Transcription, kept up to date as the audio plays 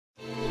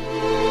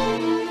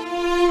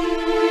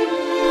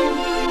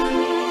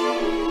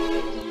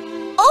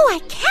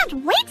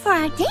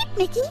our date,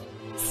 Mickey.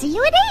 See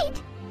you at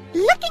 8.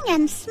 Looking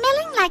and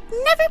smelling like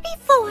never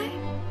before.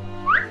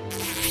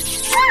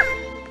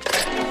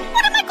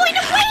 What am I going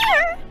to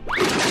wear?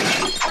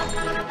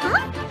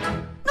 Huh?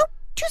 Nope,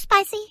 too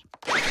spicy.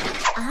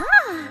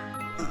 Ah,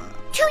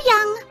 too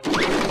young.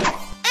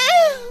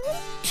 Oh,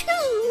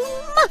 too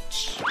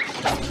much.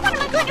 What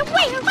am I going to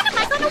wear? What am I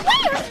going to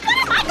wear? What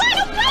am I going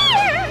to wear?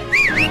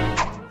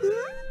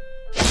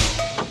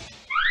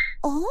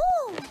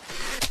 Oh,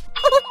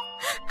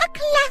 a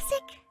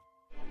classic.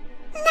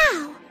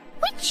 Now,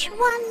 which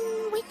one?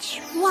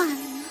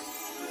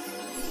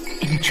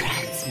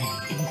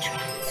 Entrancement.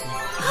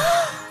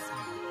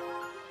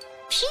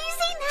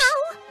 Easy now.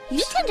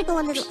 You tend to go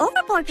a little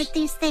overboard with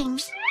these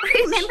things.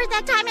 Remember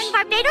that time in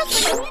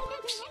Barbados when...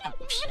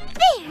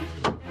 There.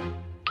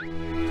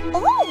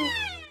 Oh.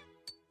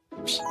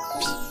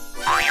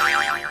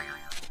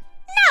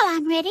 Now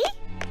I'm ready.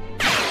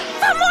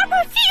 For more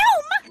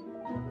perfume.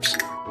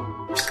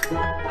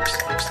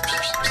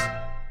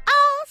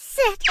 All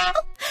set.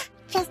 Oh,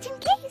 just in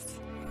case.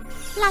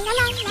 La la la la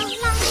la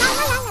la la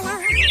la la la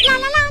la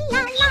la la la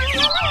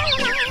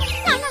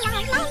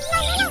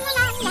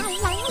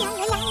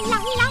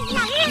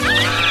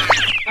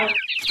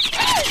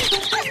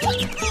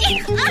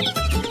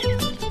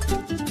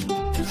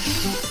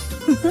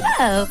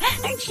Oh,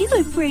 aren't you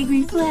a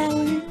fragrant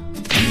flower?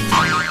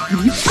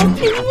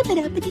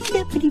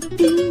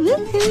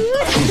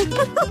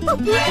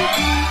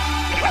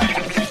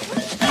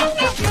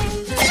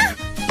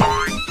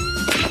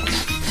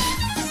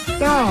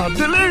 Ah,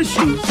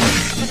 delicious!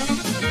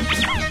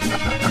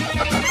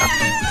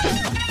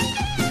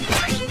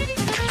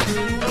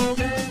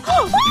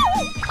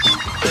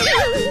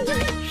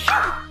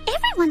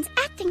 Everyone's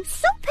acting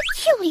so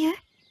peculiar.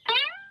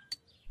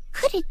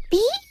 Could it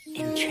be?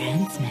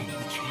 Entrancement.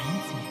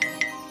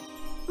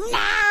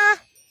 Nah.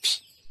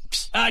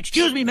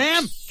 Excuse me,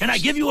 ma'am. Can I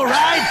give you a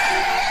ride?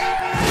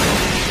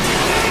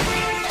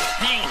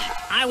 Hey,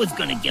 I was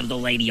gonna give the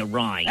lady a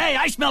ride. Hey,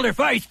 I smelled her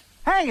first.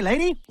 Hey,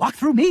 lady, walk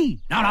through me.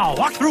 No,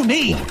 walk through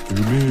me.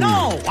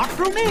 No, walk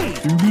through me.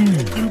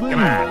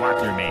 Come on, walk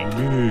through me.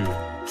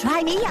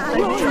 Try me on.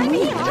 Try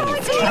me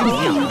on. Try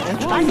me on.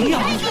 Try me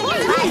on.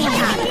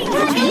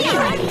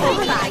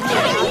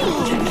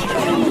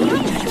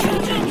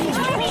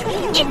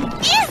 It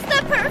is the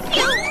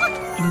perfume.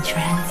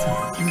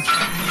 Entrancement.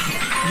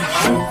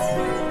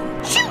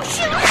 Shoo,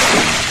 shoo.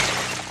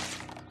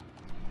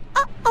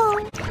 Uh-oh.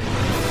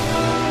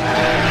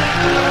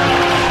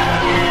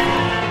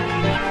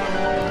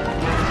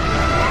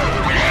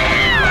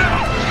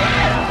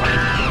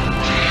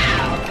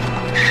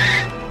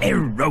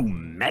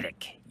 Aromatic,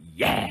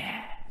 yeah.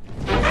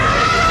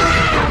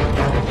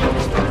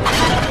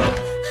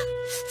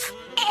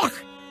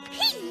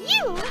 Hey,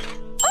 you.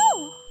 Oh.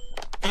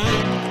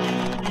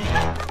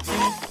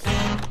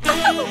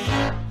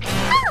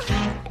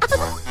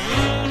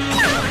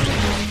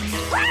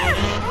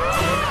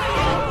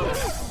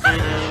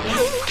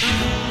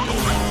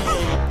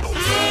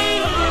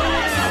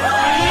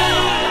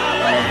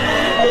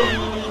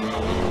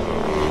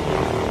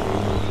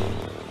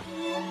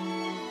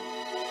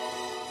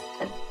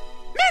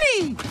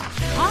 Minnie!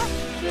 Huh?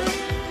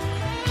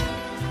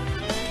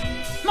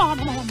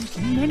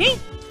 Minnie?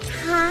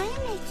 Hi,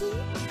 Mickey.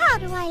 How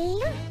do I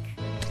look?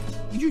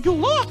 You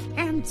look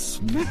and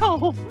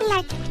smell.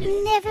 Like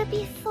never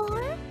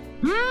before?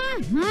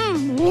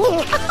 Mm-hmm.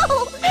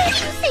 Oh,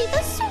 you say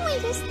the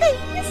sweetest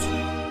things.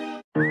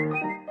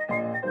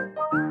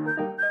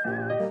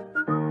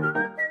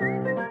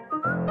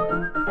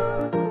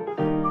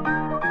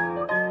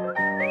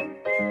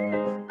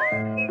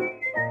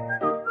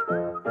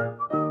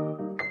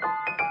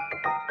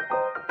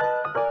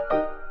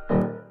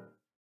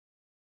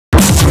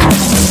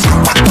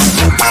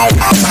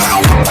 Wow.